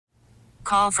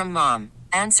call from mom.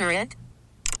 Answer it.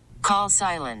 Call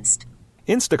silenced.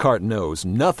 Instacart knows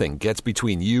nothing gets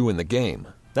between you and the game.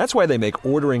 That's why they make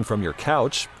ordering from your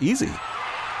couch easy.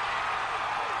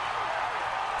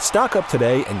 Stock up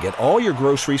today and get all your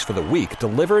groceries for the week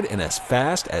delivered in as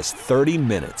fast as 30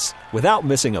 minutes without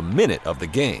missing a minute of the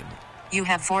game. You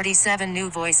have 47 new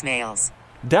voicemails.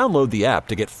 Download the app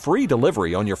to get free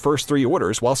delivery on your first 3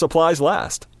 orders while supplies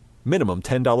last. Minimum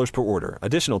 $10 per order.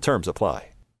 Additional terms apply.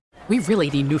 We really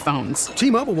need new phones.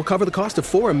 T-Mobile will cover the cost of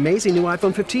 4 amazing new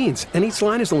iPhone 15s, and each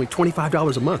line is only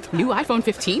 $25 a month. New iPhone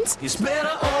 15s? It's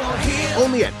better over here.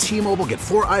 Only at T-Mobile, get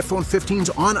 4 iPhone 15s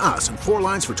on us and 4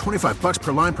 lines for $25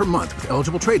 per line per month with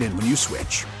eligible trade-in when you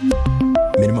switch.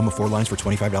 Minimum of 4 lines for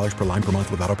 $25 per line per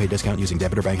month with autopay discount using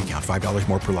debit or bank account. $5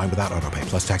 more per line without autopay,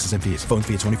 plus taxes and fees. Phone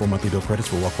fee at 24 monthly bill credits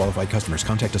for well-qualified customers.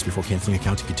 Contact us before canceling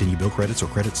account to continue bill credits or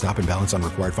credit stop and balance on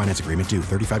required finance agreement due.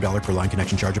 $35 per line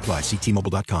connection charge applies. See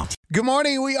T-Mobile.com. Good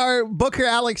morning. We are Booker,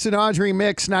 Alex, and Audrey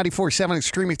Mix 94.7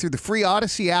 streaming through the free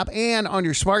Odyssey app and on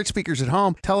your smart speakers at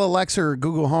home. Tell Alexa or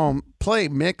Google Home, play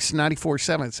Mix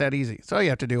 94.7. It's that easy. That's all you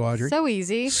have to do, Audrey. So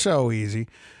easy. So easy.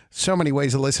 So many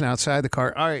ways to listen outside the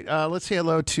car. All right, let's say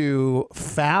hello to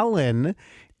Fallon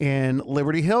in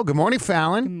Liberty Hill. Good morning,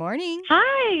 Fallon. Good morning.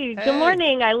 Hi. Hey. Good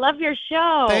morning. I love your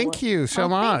show. Thank you so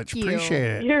much. thank you.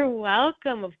 Appreciate it. You're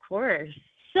welcome, of course.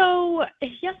 So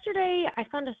yesterday I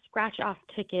found a scratch-off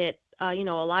ticket, a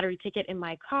lottery ticket in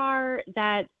my car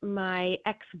that my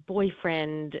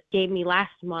ex-boyfriend gave me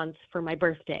last month for my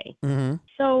birthday. Mm-hmm.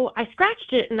 So I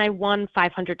scratched it and I won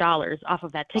 $500 off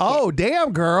of that ticket. Oh,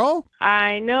 damn, girl.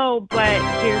 I know, but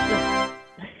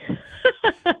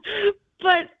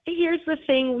here's the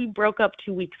thing. We broke up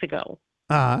 2 weeks ago.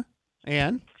 Uh-huh.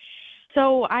 And?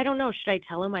 So I don't know. Should I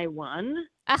tell him I won?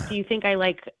 Do you think I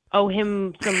owe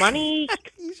him some money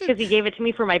because he gave it to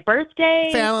me for my birthday?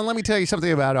 Fallon, let me tell you something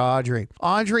about Audrey.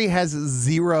 Audrey has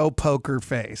zero poker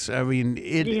face. I mean,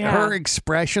 her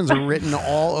expressions are written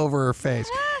all over her face.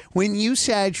 When you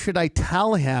said, should I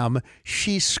tell him,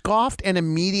 she scoffed and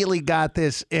immediately got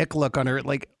this ick look on her,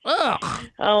 like, ugh.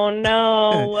 Oh,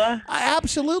 no.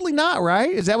 Absolutely not, right?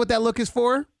 Is that what that look is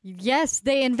for? Yes,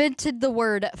 they invented the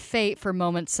word fate for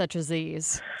moments such as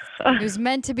these. It was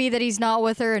meant to be that he's not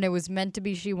with her, and it was meant to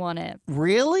be she won it.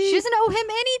 Really? She doesn't owe him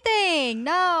anything.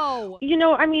 No.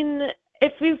 I mean,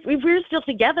 if we were still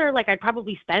together, I'd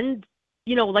probably spend,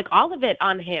 all of it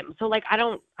on him. So, I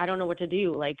don't know what to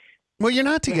do. Well, you're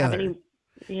not together.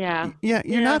 Yeah,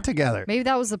 you're not together. Maybe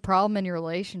that was the problem in your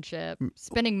relationship.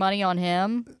 Spending money on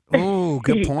him. Oh,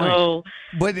 good point. Oh.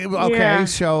 But, okay,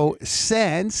 so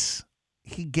since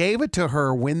he gave it to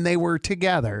her when they were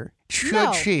together,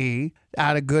 should she,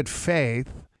 out of good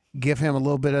faith, give him a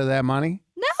little bit of that money?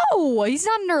 No, he's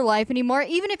not in her life anymore.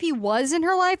 Even if he was in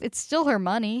her life, it's still her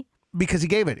money. Because he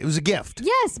gave it. It was a gift.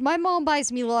 Yes, my mom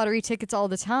buys me lottery tickets all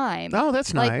the time. Oh,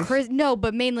 that's nice. No,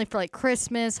 but mainly for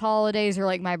Christmas, holidays, or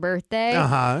my birthday.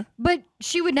 Uh-huh. But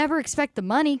she would never expect the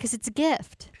money because it's a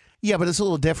gift. Yeah, but it's a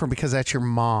little different because that's your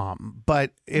mom.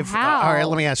 But How? All right,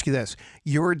 let me ask you this.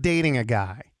 You're dating a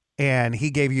guy and he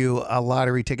gave you a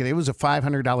lottery ticket. It was a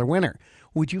 $500 winner.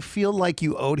 Would you feel like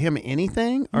you owed him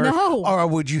anything? No. Or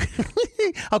would you...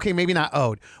 Okay, maybe not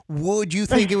owed. Would you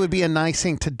think it would be a nice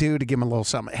thing to do to give him a little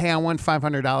something? Hey, I won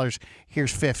 $500.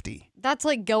 Here's $50. That's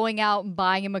like going out and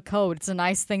buying him a coat. It's a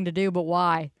nice thing to do, but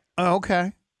why? Oh,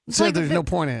 okay. So there's no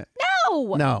point in it.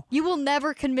 No. You will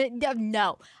never commit.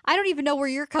 No. I don't even know where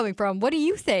you're coming from. What do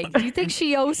you think? Do you think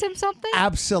she owes him something?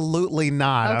 Absolutely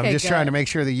not. Okay, I'm just trying to make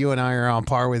sure that you and I are on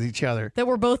par with each other. That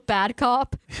we're both bad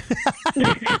cop?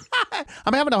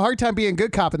 I'm having a hard time being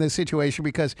good cop in this situation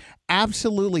because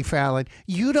absolutely, Fallon,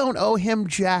 you don't owe him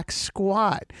jack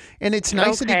squat. And it's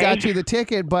nice that he got you the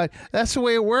ticket, but that's the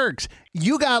way it works.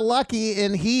 You got lucky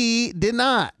and he did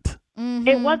not. Mm-hmm.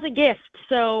 It was a gift,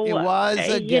 so it was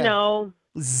a gift.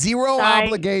 Zero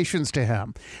obligations to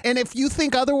him. And if you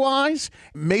think otherwise,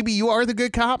 maybe you are the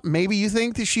good cop. Maybe you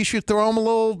think that she should throw him a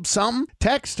little something.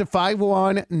 Text to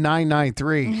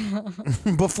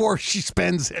 51993 before she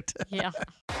spends it. Yeah.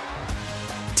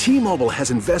 T-Mobile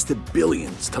has invested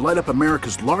billions to light up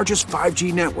America's largest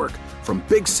 5G network, from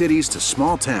big cities to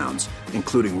small towns,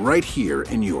 including right here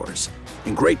in yours.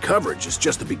 And great coverage is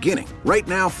just the beginning. Right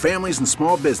now, families and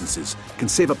small businesses can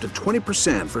save up to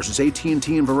 20% versus AT&T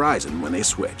and Verizon when they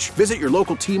switch. Visit your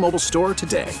local T-Mobile store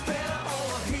today.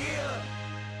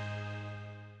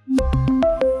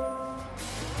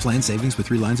 Plan savings with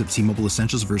 3 lines of T-Mobile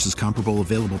Essentials versus comparable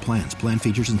available plans. Plan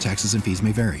features and taxes and fees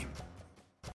may vary.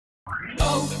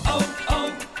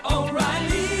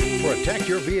 For a Protect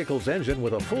your vehicle's engine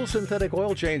with a full synthetic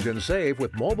oil change and save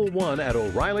with Mobil 1 at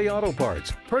O'Reilly Auto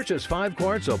Parts. Purchase 5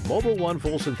 quarts of Mobil 1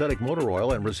 full synthetic motor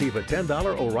oil and receive a $10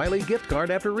 O'Reilly gift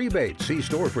card after rebate. See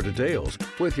store for details.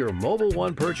 With your Mobil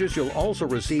 1 purchase, you'll also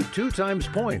receive 2 times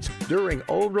points during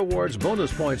O Rewards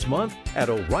Bonus Points Month at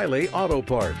O'Reilly Auto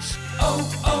Parts.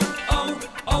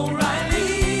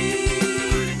 O'Reilly